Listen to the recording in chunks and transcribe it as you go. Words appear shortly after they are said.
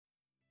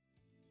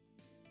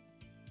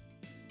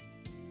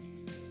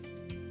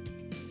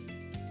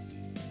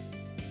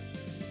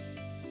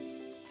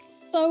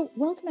So,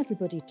 welcome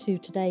everybody to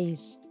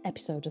today's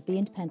episode of the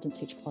Independent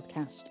Teacher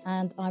Podcast,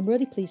 and I'm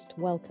really pleased to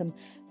welcome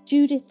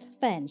Judith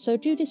Fenn. So,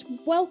 Judith,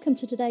 welcome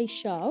to today's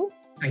show.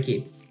 Thank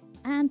you.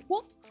 And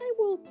what I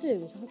will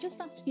do is I'll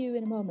just ask you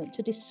in a moment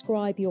to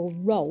describe your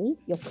role,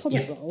 your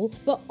current role,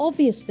 but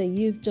obviously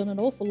you've done an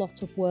awful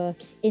lot of work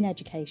in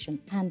education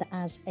and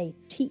as a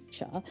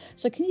teacher.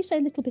 So, can you say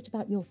a little bit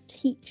about your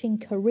teaching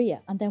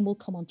career, and then we'll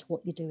come on to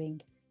what you're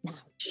doing now?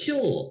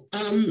 Sure.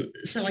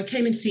 So I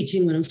came into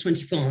teaching when I was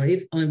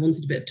 25. I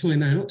wanted a bit of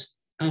time out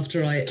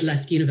after I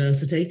left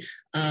university,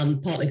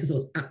 partly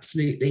because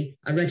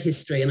I read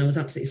history and I was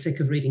absolutely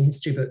sick of reading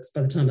history books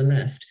by the time I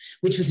left,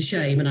 which was a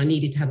shame, and I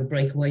needed to have a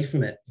break away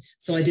from it.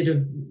 So I did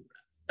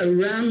a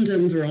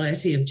random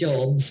variety of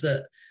jobs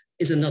that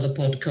is another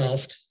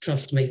podcast.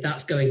 Trust me,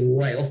 that's going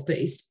way off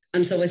piste.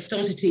 And so I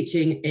started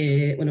teaching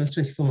when I was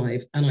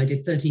 25, and I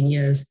did 13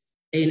 years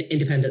in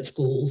independent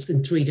schools,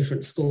 in 3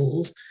 different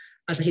schools.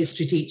 As a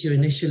history teacher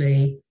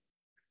initially,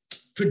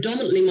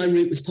 predominantly my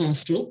route was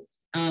pastoral.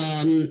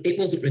 It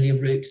wasn't really a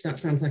route. That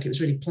sounds like it was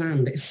really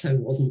planned. It so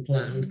wasn't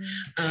planned.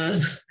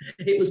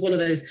 It was one of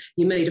those,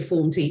 you made a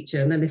form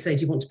teacher, and then they say,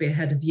 do you want to be a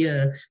head of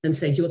year? Then they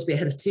say, do you want to be a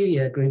head of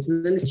 2-year groups?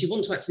 And then they say, do you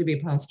want to actually be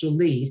a pastoral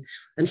lead?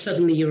 And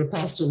suddenly you're a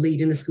pastoral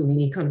lead in a school,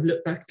 and you kind of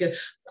look back and go,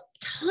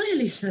 I'm not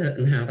entirely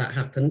certain how that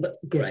happened, but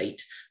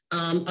great.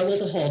 I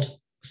was a HOD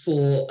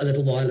for a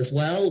little while as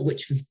well,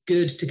 which was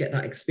good to get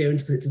that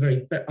experience, because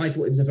I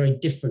thought it was a very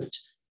different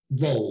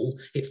role.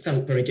 It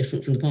felt very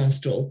different from the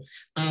pastoral.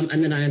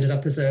 And then I ended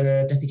up as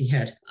a deputy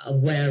head,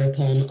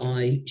 whereupon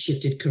I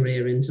shifted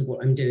career into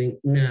what I'm doing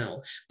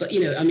now. But,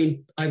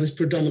 I was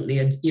predominantly,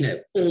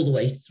 all the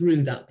way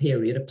through that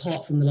period,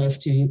 apart from the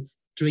last 2-3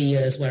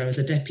 years where I was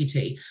a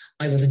deputy,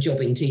 I was a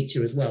jobbing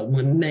teacher as well.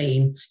 My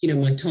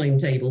my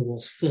timetable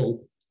was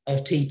full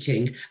of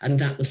teaching, and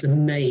that was the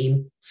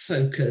main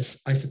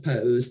focus, I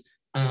suppose,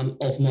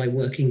 of my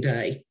working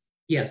day.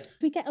 Yeah.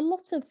 We get a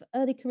lot of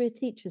early career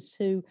teachers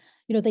who,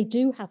 they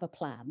do have a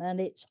plan,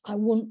 and it's, I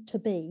want to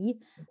be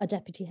a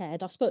deputy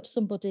head. I spoke to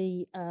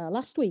somebody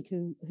last week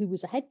who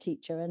was a head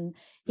teacher, and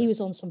he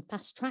was on some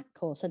fast track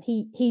course, and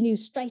he knew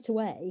straight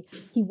away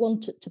he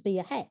wanted to be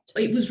a head.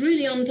 It was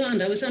really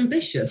unplanned. I was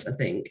ambitious, I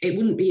think. It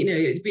wouldn't be,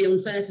 it'd be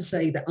unfair to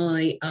say that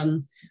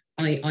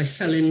I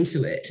fell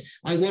into it.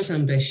 I was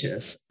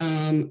ambitious.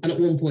 And at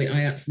one point,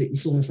 I absolutely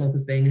saw myself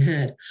as being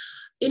ahead.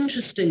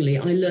 Interestingly,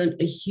 I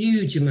learned a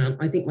huge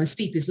amount. I think my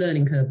steepest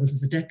learning curve was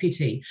as a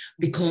deputy,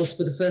 because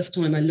for the first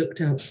time, I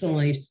looked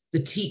outside the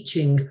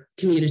teaching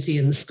community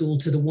in the school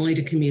to the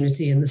wider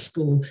community in the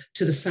school,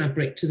 to the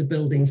fabric, to the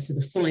buildings, to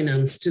the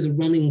finance, to the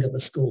running of a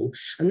school.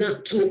 And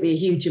that taught me a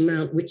huge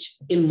amount, which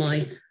in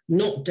my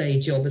not day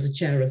job as a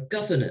chair of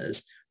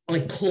governors, I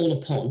call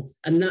upon.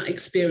 And that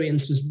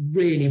experience was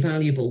really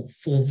valuable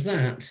for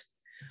that.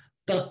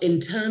 But in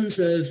terms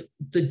of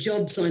the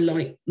jobs I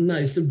like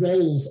most, the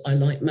roles I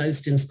like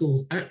most in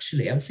schools,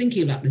 actually, I was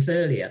thinking about this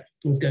earlier.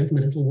 I was going for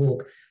my little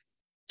walk,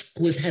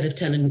 was head of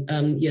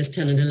years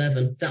 10 and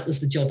 11. That was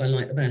the job I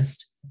liked the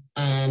best.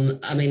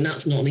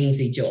 That's not an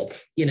easy job.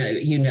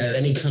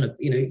 Any kind of,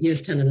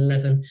 years 10 and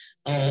 11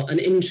 are an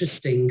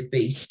interesting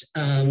beast.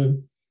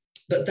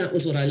 But that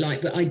was what I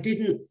liked. But I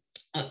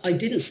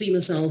didn't see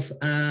myself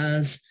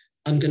as,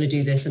 I'm going to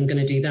do this, I'm going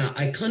to do that.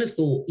 I kind of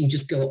thought you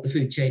just go up the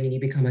food chain and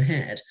you become a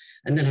head.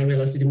 And then I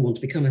realised I didn't want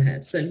to become a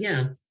head. So,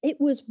 yeah. It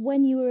was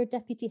when you were a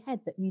deputy head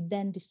that you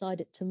then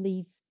decided to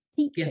leave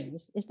teaching. Yeah.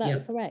 Is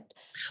that correct?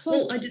 So,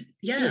 well, I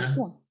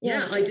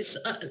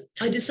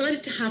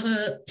decided to have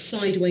a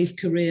sideways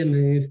career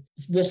move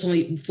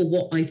for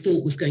what I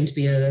thought was going to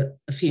be a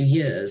few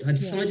years. I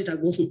decided I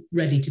wasn't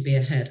ready to be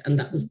a head, and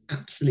that was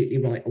absolutely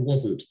right. I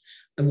wasn't.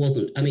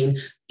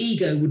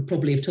 Ego would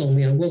probably have told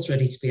me I was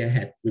ready to be a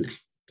head. No.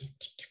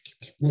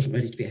 Wasn't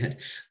ready to be a head.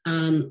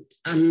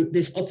 And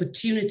this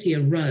opportunity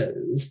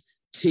arose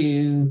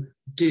to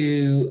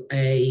do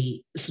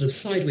a sort of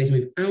sideways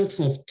move out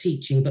of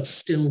teaching, but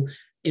still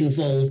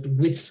involved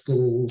with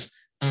schools,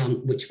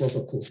 which was,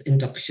 of course,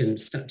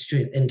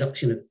 statutory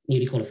induction of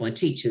newly qualified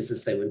teachers,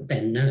 as they were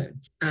then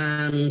known.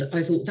 And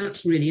I thought,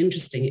 that's really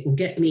interesting. It will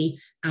get me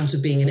out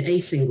of being in a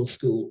single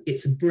school.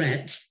 It's a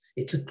breadth.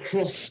 It's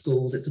across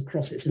schools.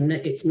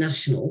 It's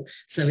national.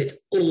 So it's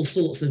all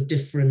sorts of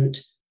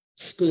different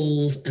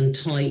schools and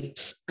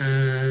types,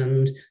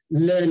 and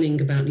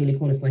learning about newly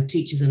qualified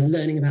teachers and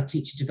learning about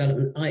teacher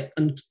development.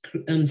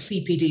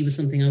 CPD was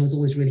something I was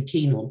always really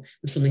keen on.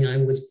 It was something I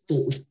always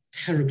thought was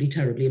terribly,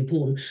 terribly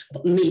important,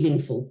 but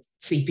meaningful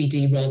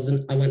CPD rather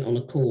than I went on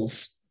a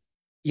course,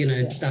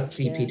 that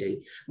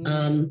CPD.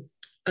 Yeah.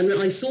 And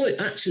I saw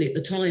it actually at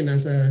the time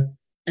as an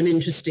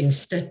interesting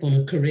step on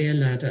a career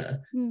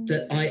ladder and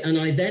at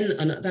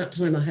that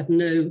time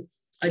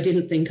I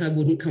didn't think I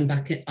wouldn't come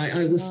back.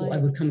 I always thought I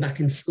would come back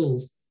in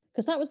schools.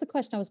 Because that was the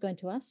question I was going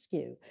to ask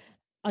you.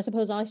 I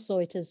suppose I saw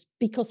it as,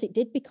 because it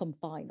did become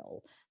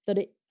final, that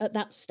it at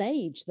that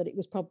stage that it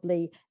was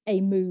probably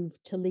a move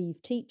to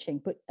leave teaching.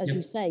 But as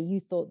you say,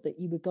 you thought that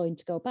you were going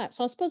to go back.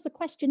 So I suppose the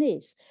question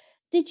is,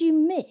 did you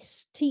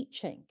miss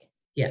teaching?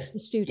 Yeah. The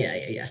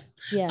students?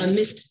 Yeah. I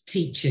missed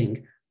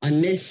teaching. I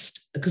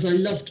missed, because I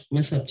loved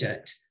my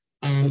subject,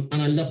 and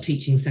I loved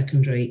teaching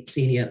secondary,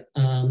 senior,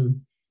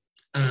 and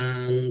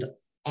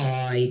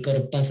I got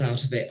a buzz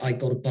out of it. I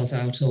got a buzz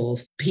out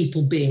of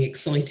people being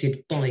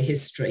excited by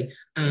history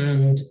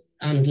and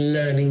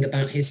learning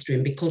about history.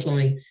 And because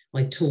I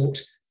taught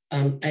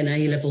an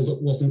A-level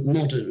that wasn't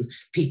modern,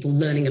 people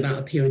learning about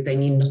a period they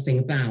knew nothing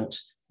about,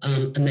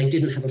 and they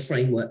didn't have a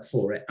framework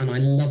for it. And I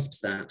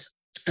loved that.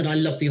 And I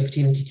loved the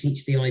opportunity to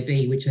teach the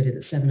IB, which I did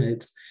at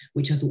Sevenoaks,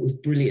 which I thought was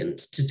brilliant,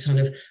 to kind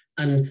of,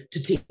 and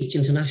to teach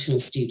international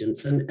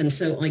students. And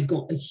so I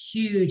got a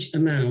huge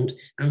amount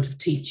out of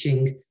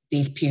teaching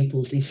these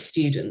pupils, these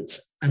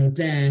students, and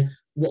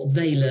what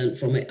they learned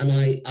from it. And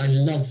I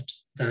loved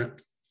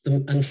that.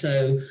 And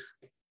so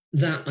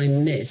that I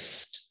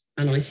missed,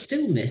 and I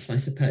still miss, I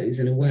suppose,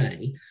 in a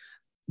way.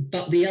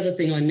 But the other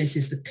thing I miss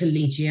is the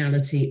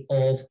collegiality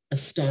of a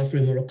staff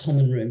room or a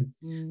common room.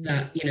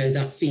 That, you know,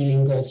 that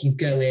feeling of you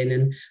go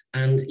in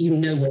and you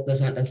know what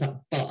there's that.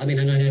 But I mean,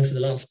 and I know for the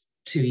last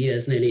 2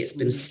 years nearly, it's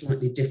been a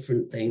slightly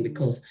different thing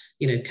because,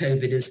 you know,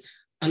 COVID is.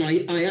 And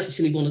I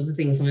actually, one of the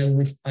things I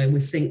always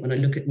think when I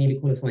look at newly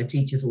qualified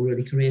teachers or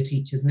early career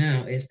teachers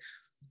now is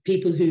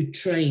people who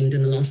trained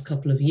in the last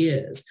couple of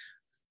years,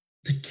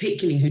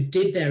 particularly who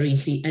did their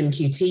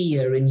NQT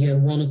year in year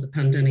 1 of the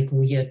pandemic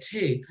or year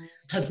 2,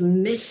 have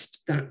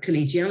missed that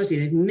collegiality.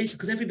 They've missed,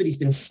 because everybody's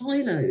been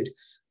siloed.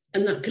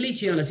 And that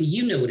collegiality,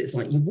 you know what it's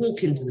like. You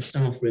walk into the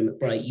staff room at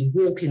break, you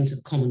walk into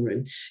the common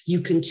room,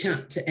 you can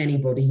chat to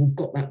anybody, you've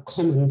got that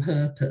common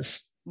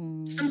purpose.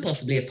 And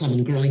possibly a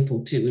common gripe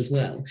or two as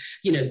well.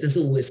 You know, there's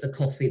always the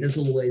coffee, there's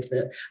always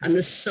and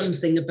there's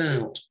something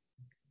about,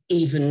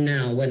 even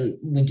now when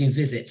we do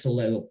visits,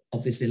 although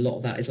obviously a lot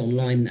of that is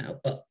online now,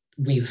 but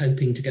we're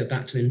hoping to go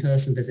back to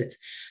in-person visits,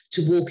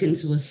 to walk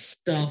into a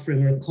staff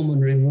room or a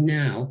common room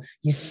now,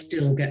 you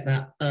still get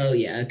that, oh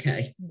yeah,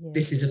 okay,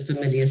 this is a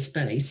familiar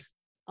space.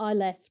 I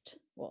left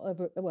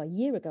a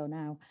year ago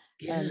now,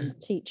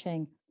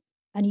 teaching,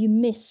 and you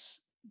miss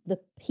the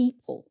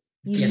people.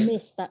 You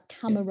miss that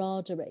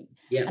camaraderie,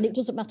 and it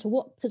doesn't matter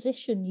what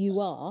position you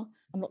are.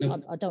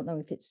 I don't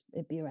know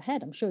if you're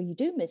ahead. I'm sure you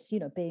do miss,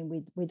 you know,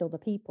 being with other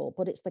people.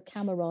 But it's the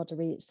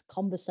camaraderie, it's the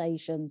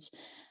conversations,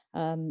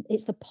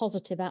 it's the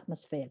positive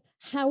atmosphere.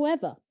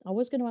 However, I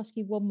was going to ask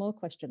you one more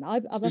question.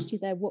 I've asked you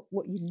there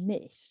what you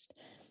missed.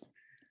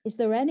 Is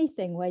there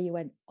anything where you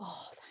went,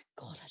 oh, thank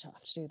God, I don't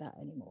have to do that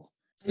anymore?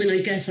 I mean,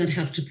 I guess I'd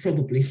have to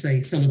probably say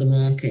some of the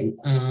marking,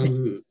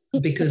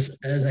 because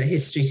as a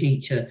history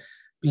teacher,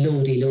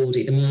 lordy,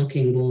 the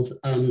marking was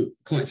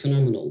quite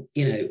phenomenal.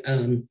 You know,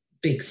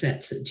 big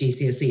sets at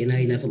GCSE and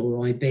A-level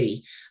or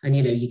IB, and,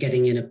 you know, you're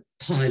getting in a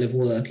pile of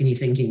work and you're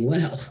thinking,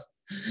 well,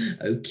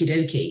 okie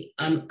dokie.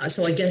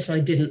 So I guess I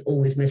didn't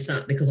always miss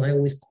that, because I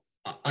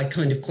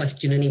kind of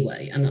question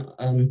anyway. And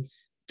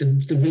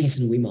the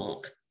reason we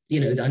mark, you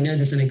know, I know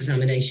there's an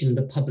examination,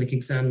 the public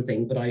exam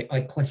thing, but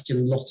I question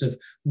a lot of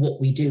what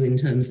we do in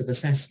terms of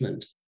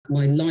assessment.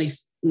 My life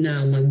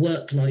now, my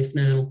work life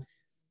now,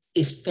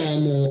 is far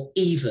more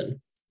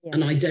even.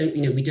 And I don't,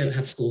 you know, we don't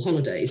have school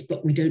holidays,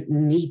 but we don't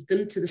need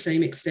them to the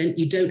same extent.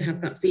 You don't have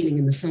that feeling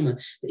in the summer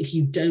that if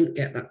you don't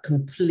get that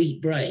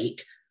complete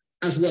break,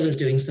 as well as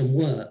doing some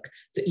work,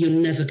 that you're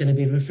never going to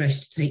be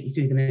refreshed to take you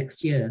through the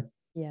next year.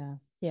 I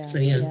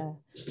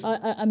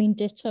mean,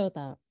 ditto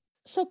that.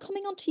 So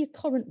coming on to your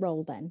current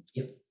role then,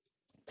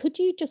 could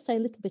you just say a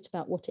little bit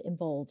about what it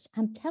involves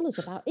and tell us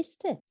about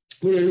IStip?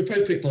 We're an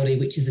appropriate body,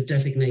 which is a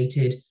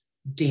designated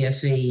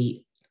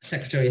DfE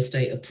Secretary of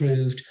State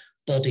approved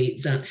body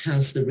that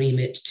has the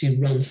remit to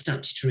run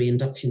statutory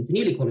induction for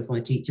newly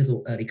qualified teachers,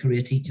 or early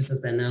career teachers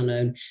as they're now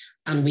known.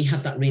 And we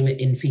have that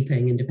remit in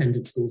fee-paying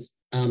independent schools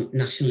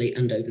nationally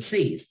and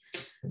overseas.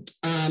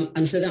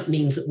 And so that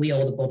means that we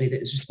are the body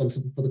that is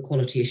responsible for the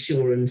quality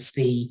assurance,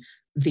 the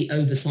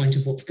oversight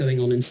of what's going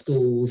on in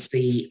schools,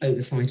 the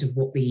oversight of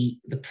what the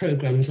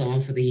programs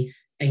are for the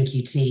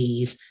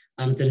NQTs,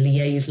 the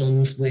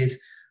liaisons with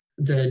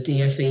the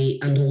DfE,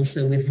 and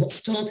also with what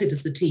started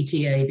as the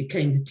TTA,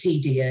 became the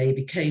TDA,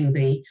 became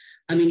the,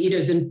 I mean, you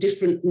know, the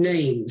different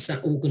names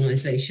that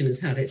organisation has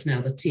had. It's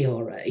now the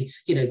TRA,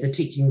 you know, the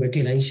Teaching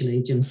Regulation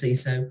Agency.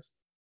 So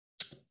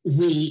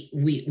we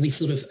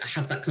sort of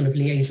have that kind of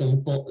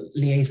liaison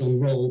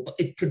role, but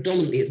it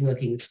predominantly is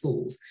working with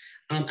schools,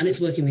 and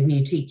it's working with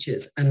new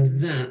teachers, and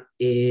that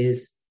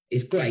is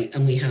great.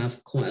 And we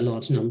have quite a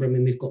large number. I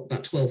mean, we've got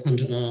about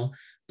 1,200 on our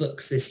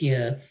books this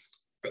year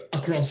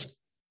across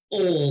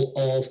all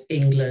of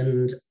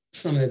England,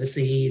 some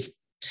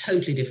overseas,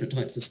 totally different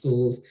types of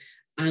schools.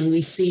 And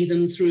we see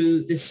them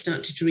through this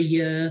statutory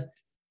year,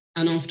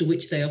 and after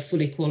which they are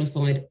fully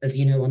qualified, as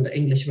you know, under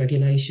English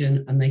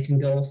regulation, and they can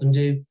go off and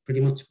do pretty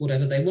much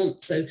whatever they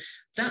want. So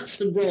that's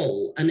the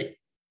role. And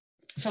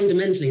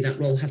fundamentally, that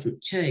role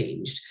hasn't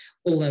changed,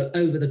 although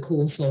over the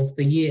course of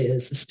the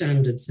years, the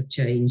standards have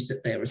changed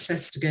that they're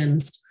assessed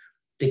against.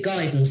 The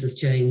guidance has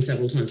changed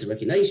several times. The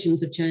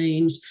regulations have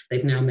changed.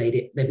 They've now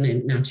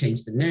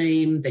changed the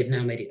name. They've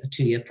now made it a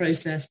 2-year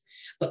process.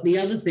 But the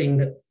other thing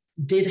that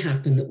did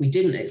happen that we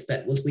didn't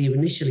expect was we were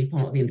initially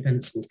part of the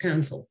Independent Schools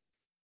Council.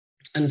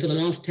 And for the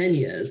last 10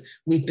 years,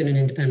 we've been an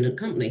independent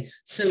company.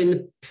 So in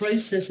the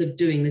process of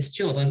doing this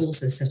job, I've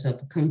also set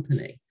up a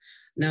company.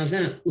 Now,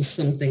 that was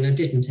something I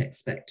didn't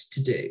expect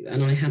to do.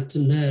 And I had to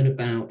learn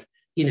about,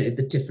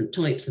 the different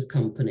types of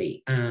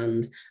company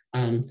and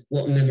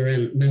what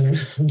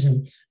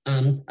memorandum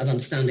of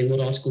understanding,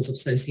 what articles of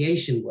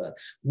association were,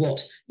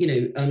 what,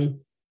 and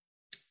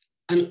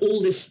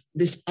all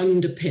this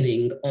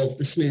underpinning of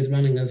the smooth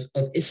running of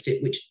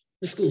IStip, which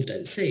the schools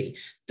don't see,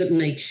 that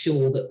makes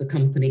sure that the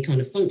company kind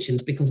of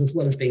functions, because as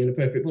well as being an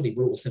appropriate body,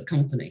 we're also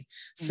company.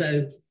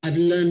 So I've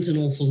learned an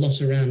awful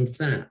lot around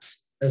that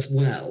as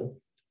well.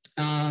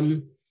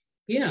 And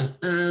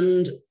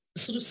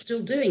sort of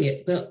still doing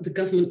it, but the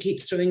government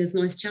keeps throwing us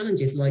nice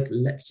challenges like,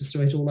 let's just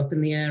throw it all up in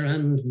the air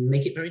and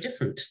make it very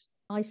different.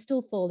 I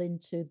still fall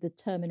into the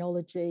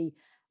terminology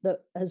that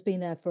has been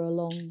there for a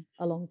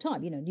long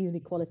time, newly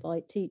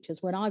qualified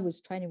teachers. When I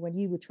was training, when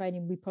you were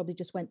training, we probably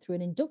just went through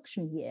an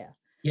induction year.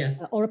 Yeah.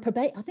 Or I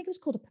think it was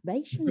called a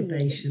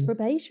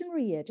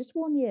probationary year, just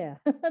 1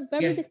 year.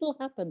 Very little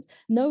happened.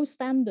 No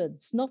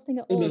standards, nothing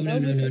at all.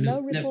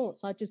 No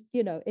reports. I just,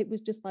 it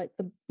was just like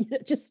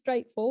just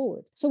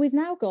straightforward. So we've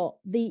now got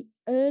the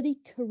early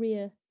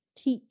career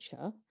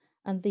teacher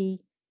and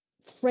the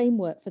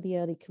framework for the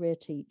early career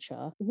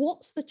teacher.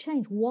 What's the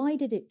change? Why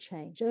did it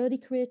change? Early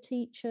career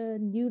teacher,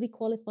 newly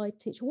qualified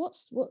teacher.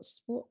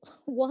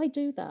 Why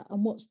do that?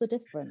 And what's the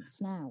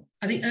difference now?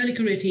 I think early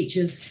career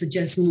teachers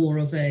suggest more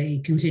of a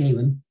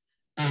continuum,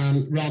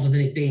 rather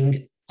than it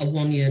being a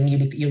 1 year,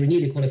 you're a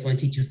newly qualified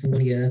teacher for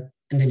 1 year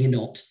and then you're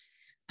not.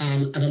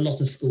 And a lot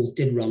of schools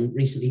did run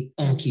recently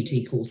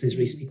RQT courses,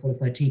 recently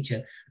qualified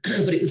teacher,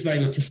 but it was very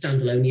much a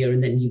standalone year,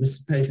 and then you were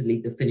supposedly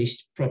the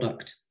finished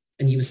product,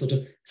 and you were sort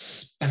of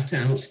spat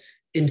out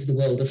into the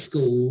world of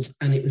schools,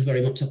 and it was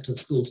very much up to the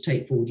school to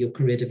take forward your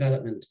career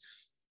development.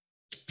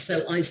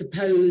 So I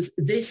suppose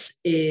this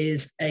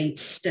is a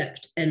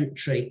stepped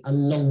entry, a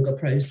longer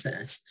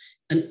process,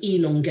 an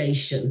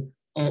elongation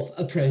of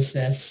a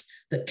process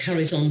that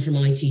carries on from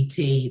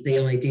ITT,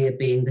 the idea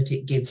being that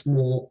it gives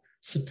more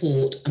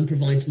support and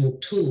provides more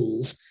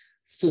tools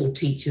for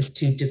teachers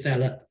to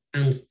develop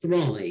and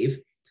thrive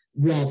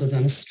rather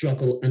than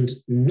struggle and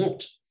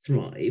not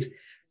thrive.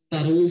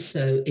 But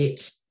also it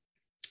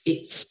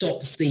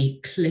stops the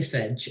cliff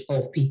edge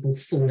of people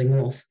falling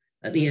off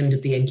at the end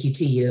of the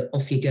NQT year.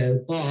 Off you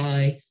go,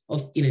 bye.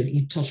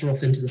 You totter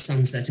off into the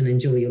sunset and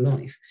enjoy your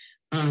life.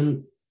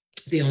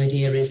 The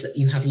idea is that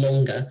you have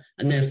longer,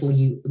 and therefore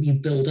you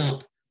build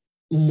up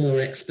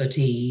more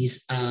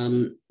expertise,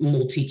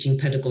 more teaching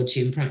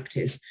pedagogy and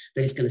practice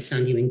that is going to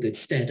stand you in good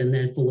stead. And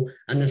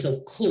there's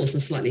of course a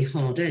slightly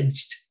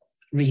hard-edged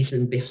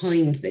reason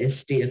behind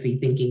this DFE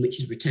thinking, which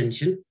is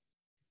retention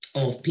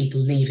of people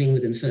leaving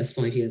within the first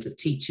 5 years of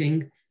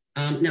teaching.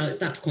 Now,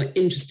 that's quite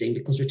interesting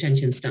because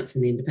retention stats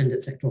in the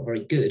independent sector are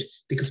very good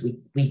because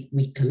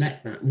we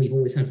collect that, and we've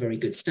always had very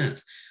good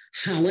stats.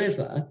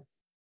 However,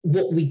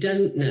 what we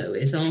don't know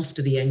is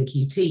after the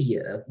NQT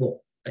year, what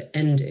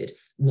ended,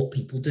 what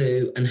people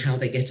do and how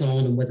they get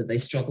on, and whether they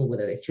struggle,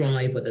 whether they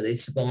thrive, whether they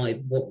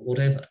survive,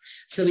 whatever.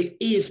 So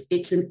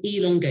it's an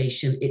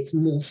elongation, it's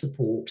more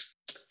support.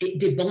 It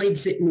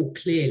divides it more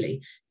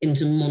clearly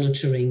into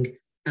monitoring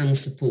and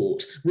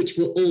support, which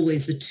were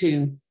always the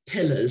two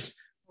pillars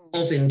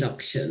of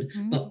induction.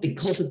 But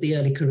because of the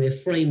early career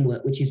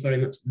framework, which is very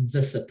much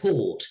the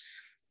support,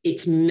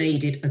 it's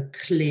made it a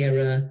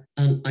clearer,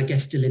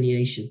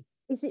 delineation.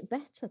 Is it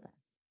better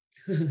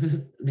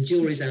then? The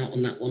jury's out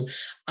on that one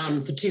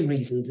for two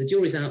reasons. The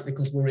jury's out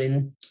because we're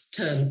in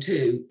term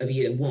 2 of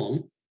year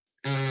 1,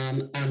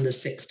 and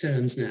there's 6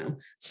 terms now.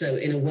 So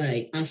in a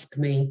way, ask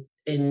me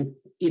in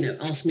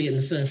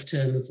the first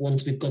term of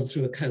once we've gone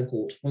through a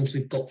cohort, once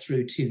we've got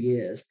through 2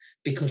 years,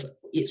 because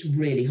it's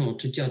really hard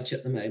to judge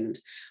at the moment.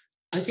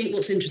 I think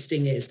what's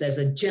interesting is there's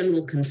a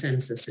general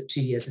consensus that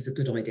 2 years is a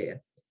good idea,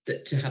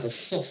 that to have a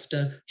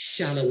softer,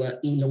 shallower,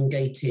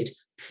 elongated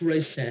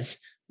process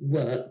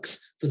works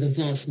for the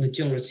vast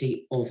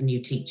majority of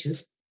new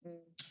teachers.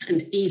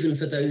 And even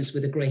for those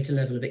with a greater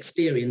level of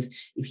experience,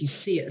 if you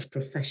see it as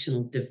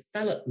professional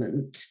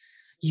development,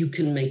 you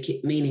can make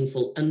it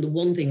meaningful. And the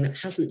one thing that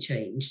hasn't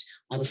changed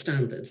are the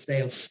standards.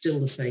 They are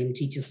still the same.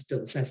 Teachers still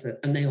assess that,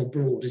 and they are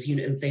broad, as you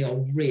know, they are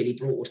really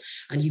broad,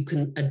 and you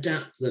can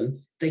adapt them.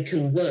 They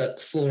can work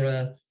for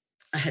a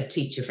head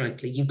teacher,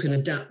 frankly. You can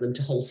adapt them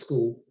to whole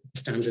school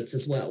standards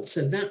as well.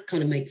 So that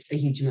kind of makes a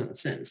huge amount of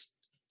sense.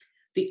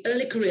 The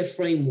early career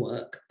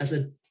framework as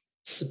a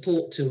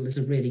support tool is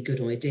a really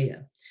good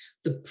idea.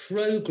 The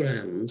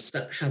programs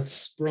that have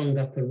sprung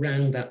up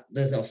around that,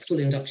 there's our full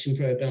induction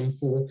program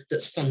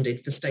that's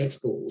funded for state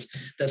schools.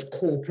 There's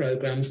core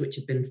programs which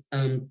have been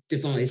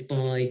devised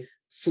by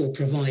 4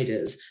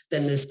 providers.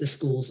 Then there's the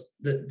schools,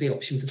 the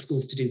option for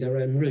schools to do their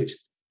own route.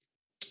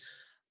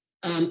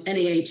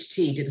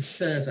 NEHT did a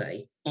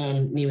survey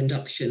on new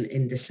induction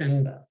in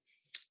December,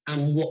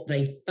 and what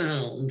they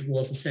found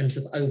was a sense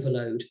of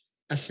overload,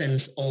 a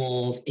sense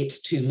of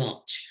it's too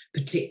much,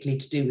 particularly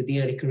to do with the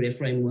early career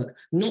framework,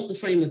 not the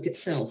framework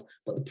itself,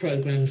 but the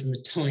programs and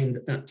the time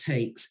that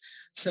takes.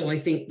 So I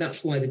think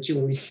that's why the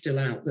jury's still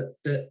out,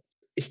 that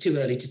it's too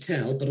early to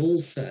tell. But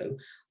also,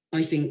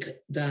 I think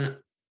that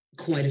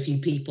quite a few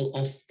people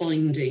are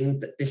finding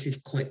that this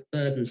is quite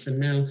burdensome.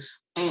 Now,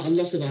 a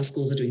lot of our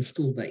schools are doing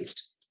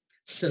school-based,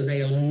 so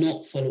they are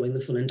not following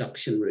the full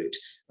induction route.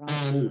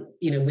 Right.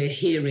 We're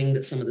hearing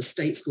that some of the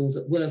state schools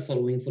that were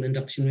following full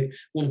induction route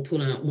want to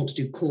pull out, want to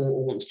do core,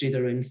 or want to do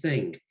their own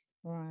thing.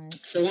 Right.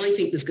 So I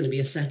think there's going to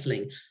be a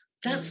settling.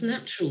 That's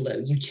natural,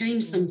 though. You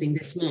change something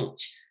this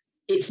much,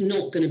 it's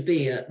not going to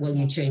be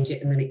you change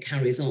it and then it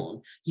carries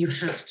on. You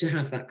have to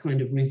have that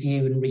kind of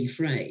review and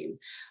reframe.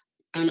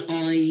 And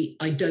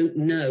I don't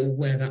know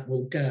where that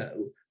will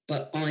go,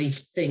 but I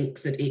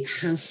think that it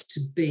has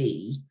to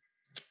be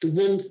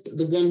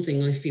the one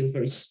thing I feel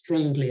very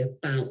strongly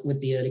about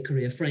with the early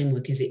career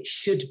framework is it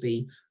should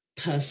be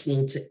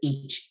personal to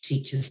each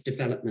teacher's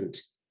development.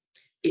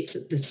 It's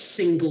the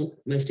single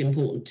most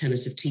important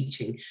tenet of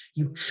teaching.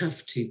 You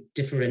have to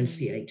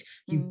differentiate.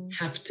 You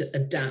have to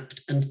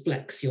adapt and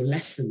flex your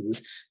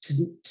lessons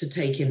to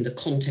take in the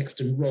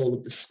context and role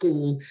of the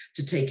school,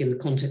 to take in the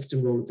context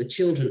and role of the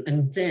children,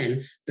 and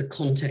then the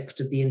context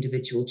of the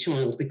individual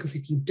child. Because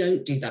if you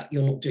don't do that,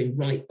 you're not doing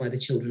right by the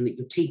children that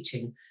you're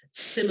teaching.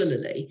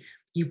 Similarly,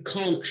 you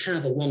can't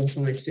have a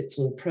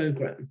one-size-fits-all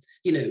program.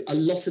 A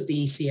lot of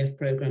the ECF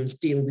programs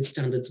deal with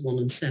standards 1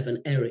 and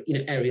 7,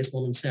 areas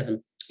 1 and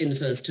 7 in the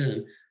first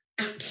term.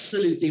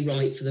 Absolutely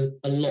right for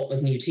a lot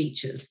of new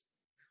teachers,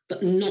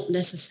 but not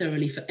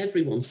necessarily for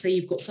everyone. Say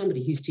you've got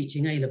somebody who's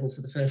teaching A-level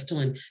for the first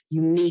time,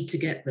 you need to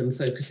get them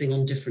focusing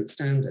on different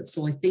standards.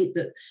 So I think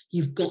that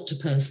you've got to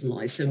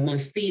personalise. So my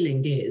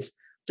feeling is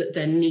that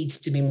there needs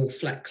to be more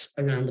flex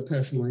around the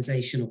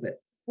personalisation of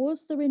it.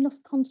 Was there enough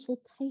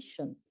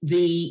consultation?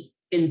 The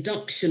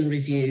induction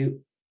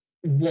review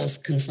was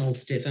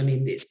consultative. I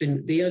mean,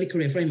 the early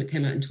career framework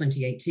came out in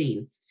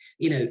 2018.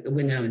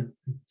 We're now in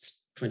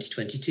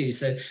 2022.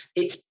 So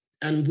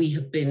we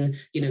have been,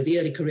 the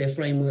early career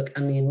framework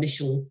and the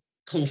initial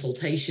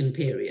consultation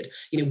period,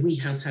 we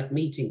have had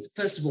meetings.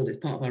 First of all, it's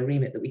part of our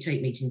remit that we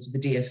take meetings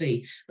with the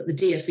DFE, but the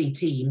DFE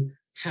team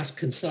have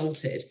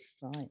consulted.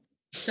 Right.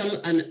 Some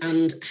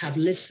and have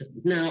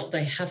listened. Now,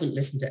 they haven't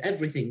listened to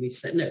everything we've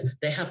said. No,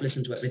 they have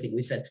listened to everything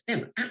we've said. They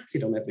haven't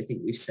acted on everything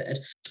we've said.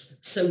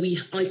 So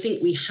I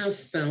think we have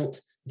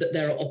felt that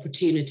there are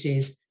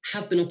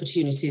have been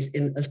opportunities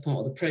as part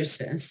of the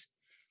process.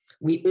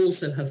 We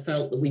also have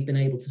felt that we've been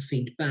able to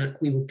feed back.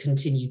 We will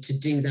continue to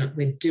do that.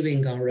 We're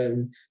doing our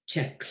own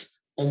checks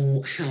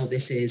on how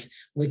this is.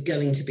 We're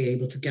going to be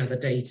able to gather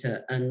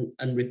data and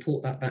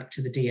report that back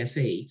to the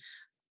DFE.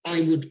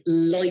 I would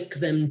like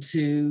them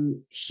to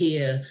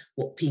hear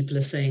what people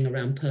are saying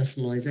around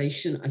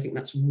personalisation. I think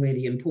that's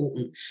really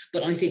important.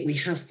 But I think we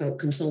have felt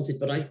consulted.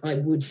 But I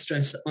would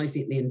stress that I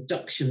think the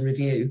induction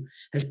review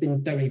has been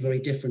very, very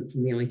different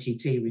from the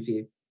ITT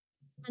review.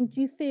 And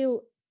do you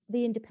feel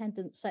the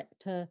independent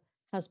sector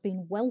has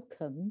been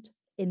welcomed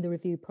in the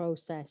review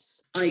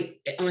process? I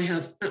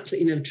have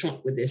absolutely no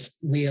truck with this.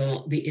 We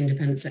are the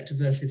independent sector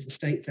versus the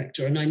state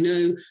sector. And I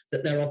know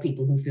that there are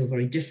people who feel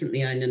very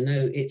differently. I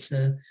know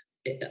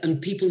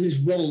and people whose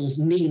roles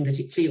mean that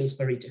it feels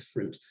very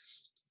different.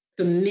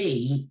 For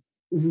me,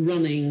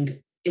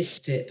 running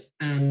IStip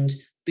and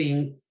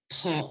being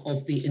part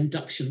of the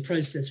induction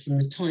process from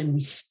the time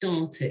we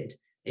started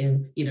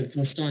from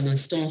the time I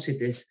started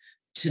this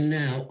to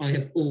now, I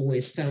have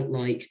always felt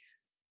like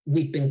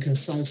we've been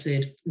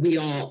consulted. We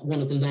are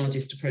one of the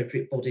largest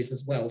appropriate bodies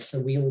as well.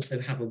 So we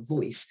also have a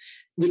voice,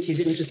 which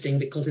is interesting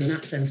because in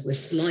that sense, we're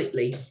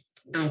slightly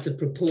out of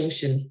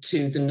proportion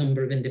to the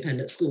number of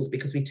independent schools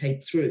because we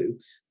take through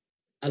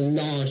a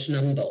large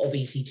number of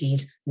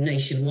ECTs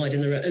nationwide,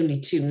 and there are only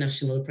 2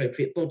 national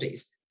appropriate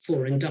bodies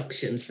for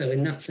induction. So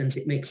in that sense,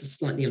 it makes us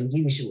slightly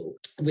unusual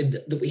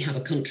that we have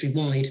a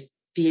countrywide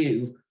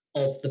view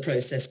of the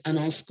process. And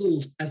our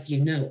schools, as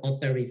you know, are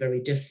very, very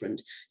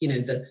different.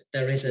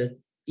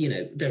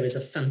 There is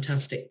a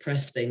fantastic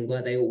press thing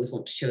where they always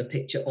want to show a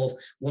picture of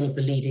one of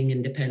the leading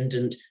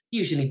independent,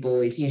 usually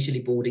boys,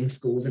 usually boarding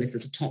schools. And if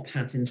there's a top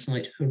hat in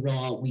sight,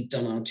 hurrah, we've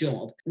done our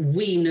job.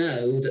 We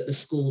know that the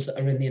schools that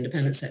are in the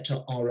independent sector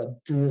are a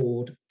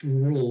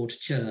broad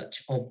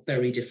church of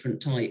very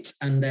different types.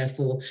 And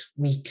therefore,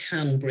 we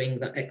can bring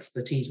that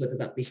expertise, whether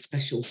that be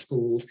special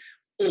schools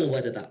or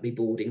whether that be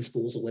boarding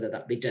schools or whether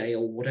that be day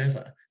or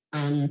whatever.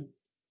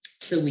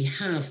 So we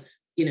have,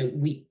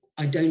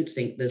 I don't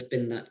think there's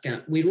been that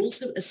gap. We're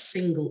also a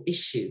single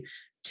issue.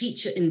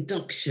 Teacher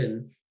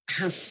induction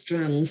has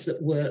strands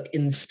that work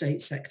in the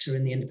state sector,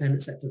 in the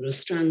independent sector. There are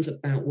strands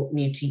about what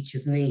new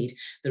teachers need.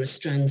 There are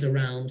strands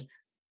around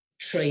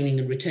training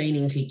and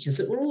retaining teachers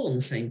that we're all on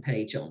the same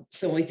page on.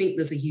 So I think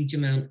there's a huge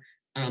amount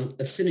of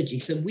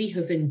synergy. So we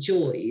have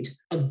enjoyed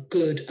a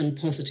good and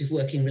positive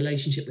working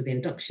relationship with the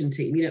induction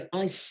team.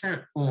 I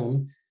sat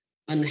on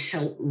and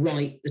helped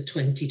write the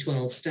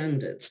 2012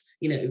 standards.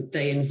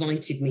 They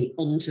invited me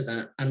onto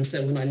that. And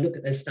so when I look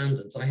at those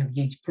standards, I have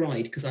huge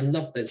pride because I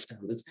love those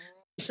standards.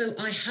 So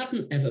I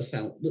haven't ever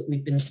felt that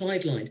we've been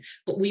sidelined,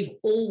 but we've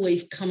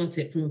always come at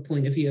it from a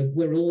point of view of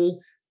we're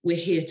all we're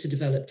here to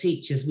develop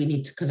teachers. We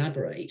need to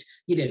collaborate.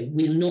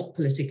 We're not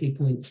politically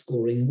point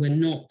scoring. We're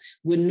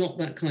not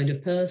that kind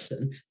of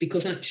person,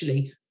 because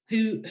actually,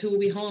 who are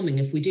we harming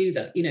if we do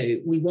that?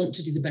 We want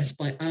to do the best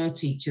by our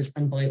teachers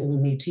and by all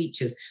new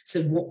teachers.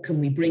 So what can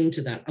we bring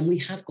to that? And we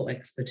have got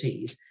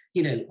expertise,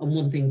 and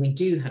one thing we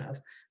do have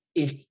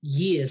is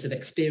years of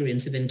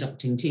experience of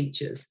inducting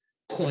teachers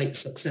quite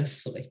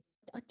successfully.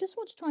 I just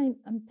want to try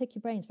and pick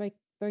your brains very,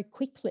 very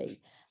quickly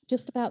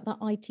just about that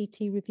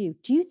ITT review.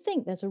 Do you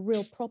think there's a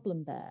real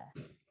problem there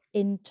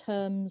in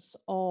terms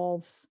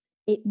of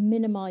it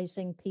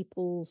minimising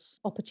people's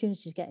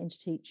opportunity to get into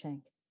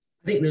teaching?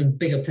 I think there are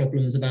bigger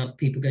problems about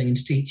people going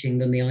into teaching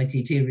than the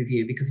ITT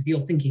review, because if you're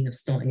thinking of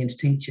starting into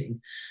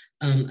teaching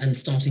and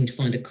starting to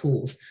find a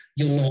course,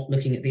 you're not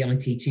looking at the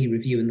ITT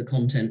review and the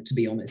content, to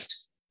be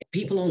honest.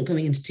 People aren't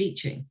going into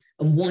teaching.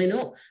 And why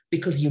not?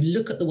 Because you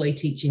look at the way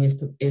teaching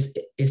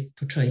is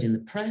portrayed in the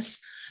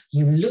press,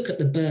 you look at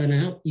the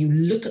burnout, you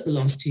look at the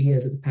last 2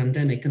 years of the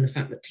pandemic and the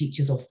fact that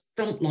teachers are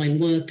frontline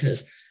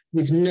workers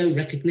with no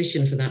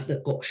recognition for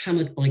that got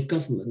hammered by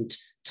government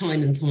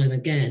time and time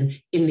again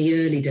in the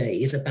early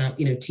days about,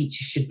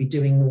 teachers should be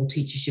doing more,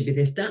 teachers should be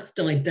this. That's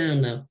died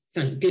down now,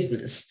 thank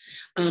goodness.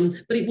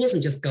 But it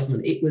wasn't just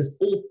government, it was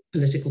all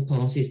political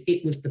parties,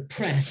 it was the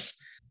press.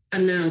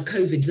 And now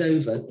COVID's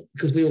over,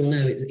 because we all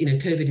know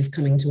COVID is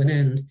coming to an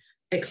end,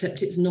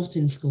 except it's not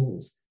in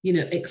schools,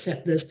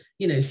 except there's,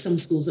 some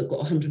schools have got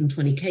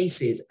 120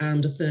 cases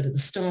and a third of the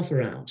staff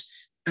are out,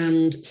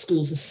 and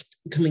schools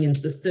are coming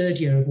into the third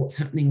year of what's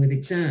happening with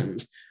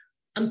exams.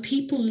 And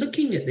people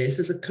looking at this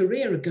as a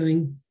career are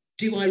going,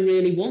 do I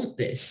really want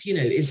this?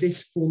 Is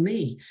this for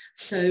me?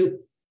 So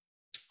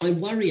I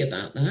worry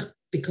about that,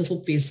 because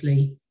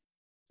obviously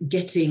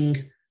getting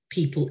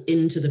people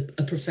into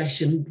a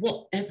profession,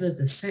 whatever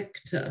the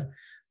sector,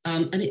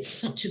 and it's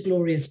such a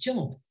glorious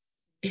job.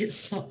 It's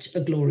such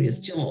a glorious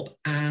job.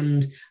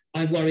 And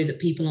I worry that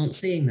people aren't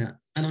seeing that.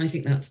 And I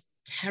think that's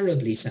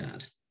terribly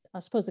sad. I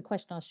suppose the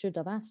question I should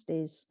have asked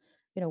is,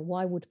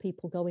 why would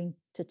people go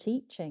into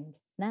teaching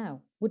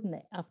now, wouldn't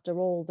it, after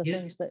all the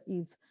things that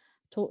you've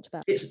talked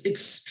about? It's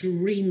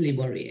extremely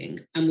worrying,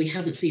 and we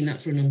haven't seen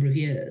that for a number of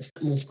years.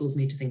 More schools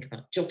need to think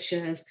about job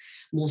shares.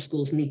 More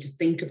schools need to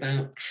think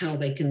about how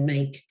they can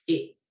make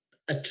it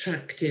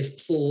attractive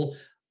for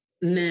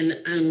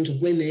men and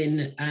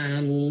women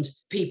and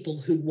people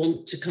who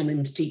want to come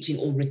into teaching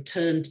or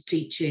return to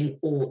teaching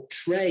or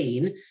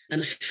train,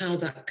 and how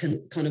that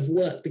can kind of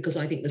work, because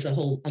I think there's a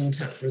whole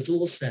untapped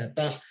resource there.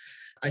 But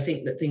I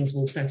think that things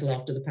will settle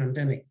after the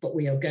pandemic, but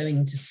we are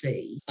going to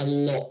see a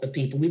lot of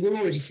people. We were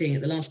already seeing it.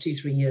 The last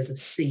 2-3 years have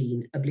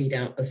seen a bleed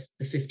out of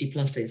the 50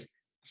 pluses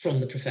from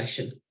the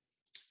profession.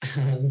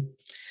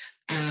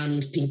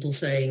 And people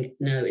saying,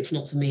 no, it's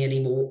not for me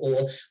anymore.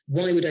 Or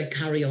why would I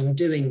carry on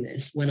doing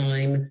this when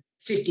I'm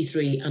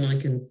 53 and I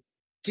can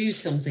do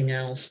something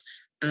else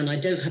and I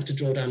don't have to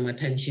draw down my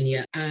pension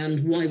yet?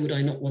 And why would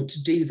I not want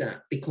to do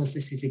that? Because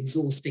this is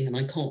exhausting and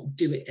I can't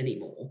do it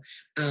anymore.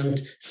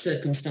 And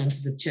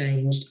circumstances have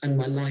changed and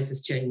my life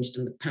has changed,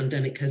 and the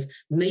pandemic has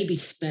maybe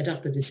sped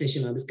up a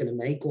decision I was going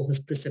to make, or has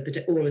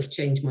precipitated, or has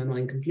changed my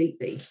mind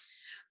completely.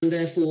 And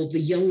therefore, the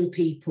young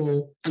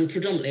people, and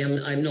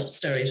predominantly, I'm not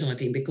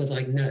stereotyping, because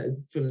I know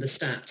from the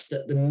stats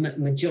that the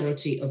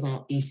majority of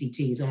our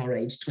ECTs are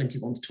aged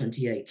 21 to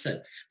 28.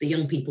 So the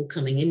young people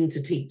coming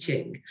into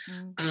teaching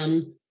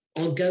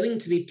are going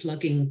to be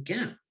plugging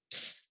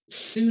gaps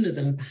sooner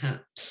than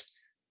perhaps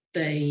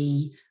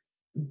than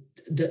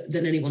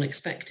anyone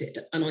expected.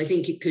 And I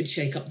think it could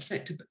shake up the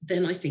sector, but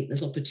then I think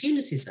there's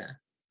opportunities there.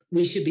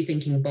 We should be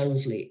thinking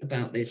boldly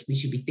about this. We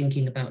should be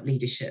thinking about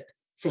leadership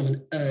from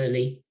an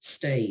early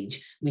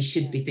stage. We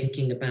should be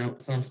thinking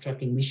about fast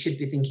tracking. We should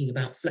be thinking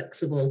about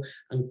flexible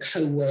and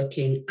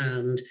co-working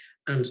and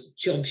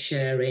job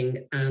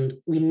sharing. And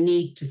we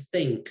need to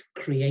think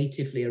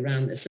creatively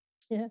around this.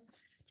 Yeah.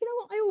 You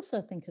know what I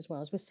also think as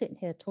well, as we're sitting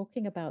here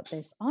talking about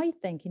this, I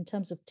think in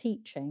terms of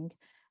teaching,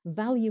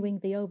 valuing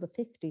the over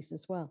 50s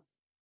as well.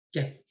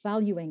 Yeah.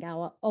 Valuing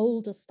our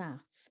older staff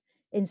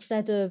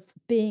instead of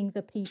being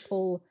the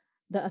people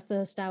that are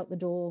first out the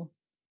door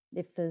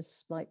if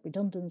there's like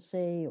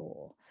redundancy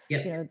or,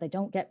 they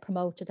don't get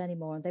promoted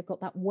anymore and they've got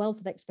that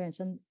wealth of experience,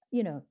 and,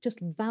 just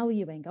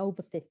valuing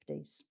over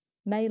 50s,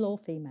 male or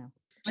female.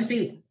 I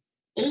think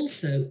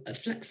also a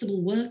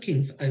flexible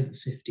working for over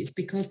 50s,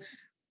 because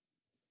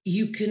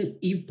you've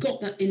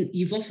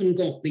often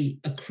got the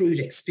accrued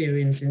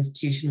experience,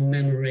 institutional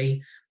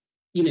memory,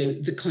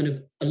 the kind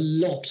of a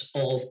lot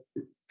of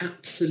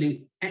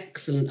absolute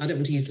excellent, I don't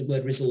want to use the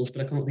word resource,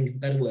 but I can't think of a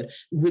better word,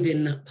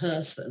 within that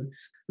person.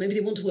 Maybe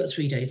they want to work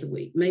 3 days a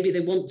week. Maybe they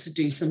want to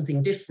do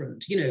something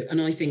different,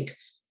 and I think,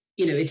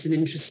 it's an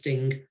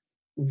interesting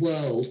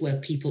world where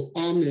people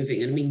are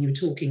moving. And I mean, we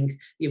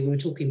were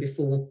talking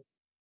before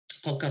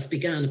podcast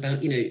began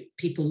about,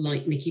 people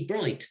like Nikki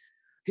Bright,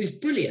 who's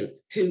brilliant,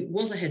 who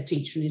was a head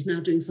teacher and is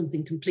now doing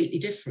something completely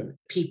different.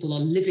 People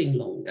are living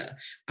longer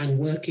and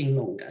working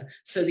longer.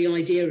 So the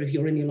idea of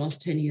you're in your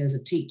last 10 years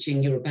of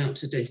teaching, you're about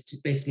to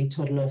basically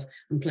toddle off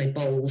and play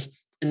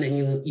bowls and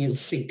then you'll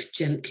sink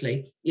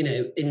gently,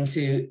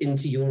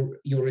 into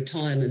your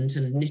retirement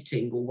and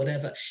knitting or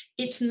whatever.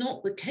 It's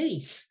not the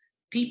case.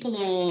 People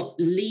are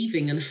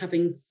leaving and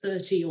having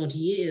 30 odd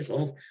years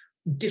of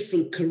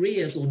different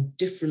careers or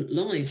different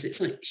lives. It's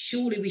like,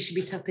 surely we should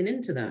be tapping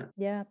into that.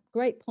 Yeah,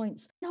 great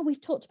points. Now,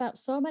 we've talked about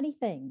so many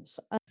things.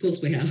 Of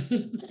course we have.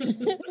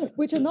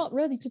 Which are not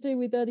really to do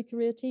with early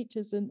career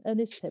teachers and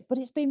IStip, but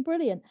it's been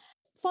brilliant.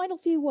 Final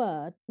few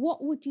words.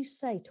 What would you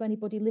say to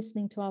anybody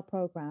listening to our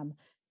programme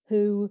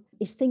who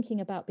is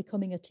thinking about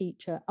becoming a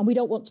teacher, and we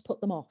don't want to put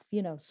them off,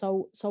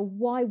 so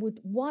why would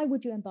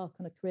you embark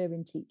on a career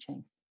in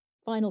teaching?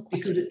 Final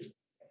question.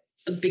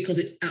 Because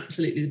it's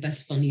absolutely the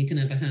best fun you can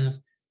ever have.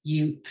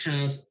 You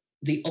have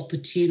the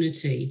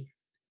opportunity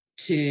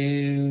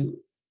to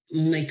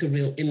make a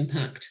real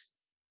impact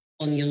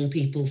on young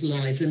people's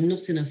lives, and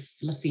not in a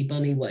fluffy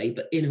bunny way,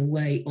 but in a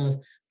way of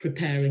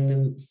preparing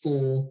them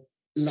for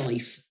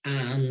life,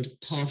 and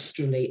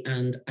pastorally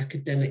and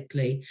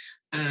academically.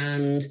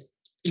 And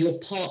you're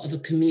part of a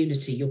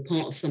community, you're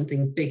part of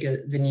something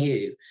bigger than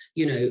you,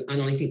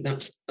 and I think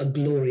that's a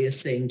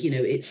glorious thing.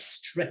 It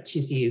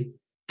stretches you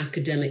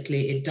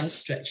academically, it does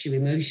stretch you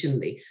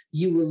emotionally.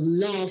 You will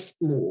laugh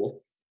more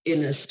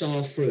in a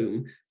staff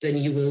room than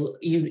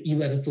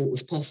you ever thought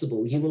was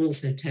possible. You will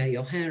also tear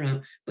your hair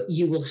out, but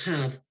you will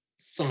have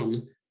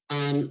fun,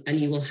 and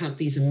you will have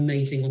these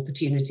amazing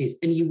opportunities,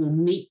 and you will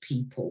meet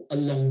people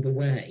along the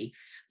way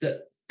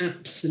that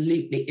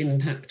absolutely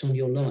impact on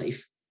your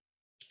life,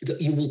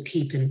 that you will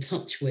keep in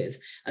touch with,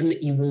 and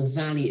that you will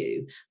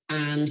value,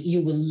 and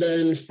you will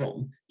learn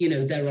from.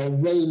 There are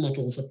role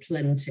models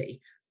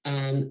aplenty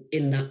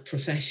in that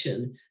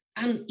profession.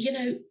 And,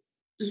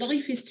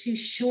 life is too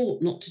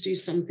short not to do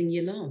something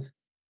you love.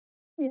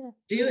 Yeah.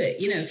 Do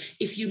it.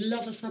 If you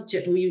love a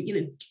subject, or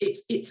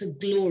it's a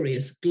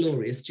glorious,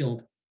 glorious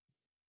job.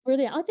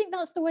 Brilliant. I think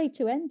that's the way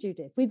to end,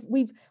 Judith.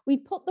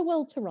 We've put the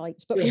world to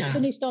rights, but we've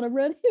finished on a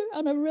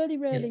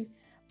really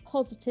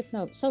positive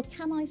note. So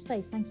can I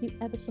say thank you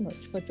ever so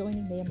much for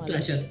joining me and my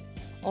listeners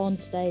on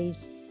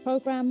today's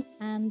programme,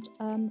 and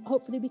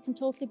hopefully we can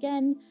talk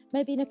again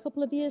maybe in a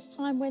couple of years'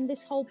 time when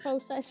this whole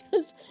process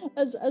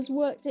has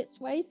worked its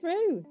way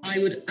through. I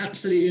would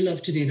absolutely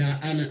love to do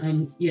that,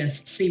 and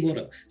yes, see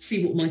what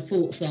my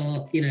thoughts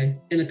are, in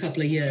a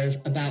couple of years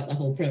about the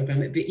whole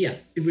programme. It'd be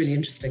really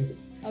interesting.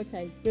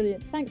 Okay,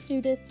 brilliant. Thanks,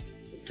 Judith.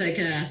 Take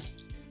care.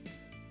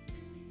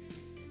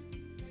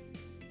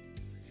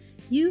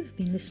 You have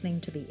been listening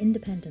to the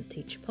Independent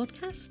Teacher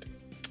Podcast.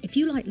 If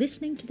you like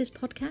listening to this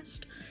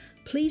podcast,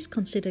 please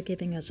consider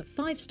giving us a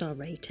 5-star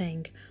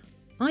rating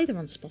either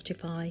on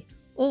Spotify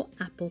or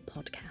Apple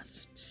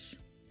Podcasts.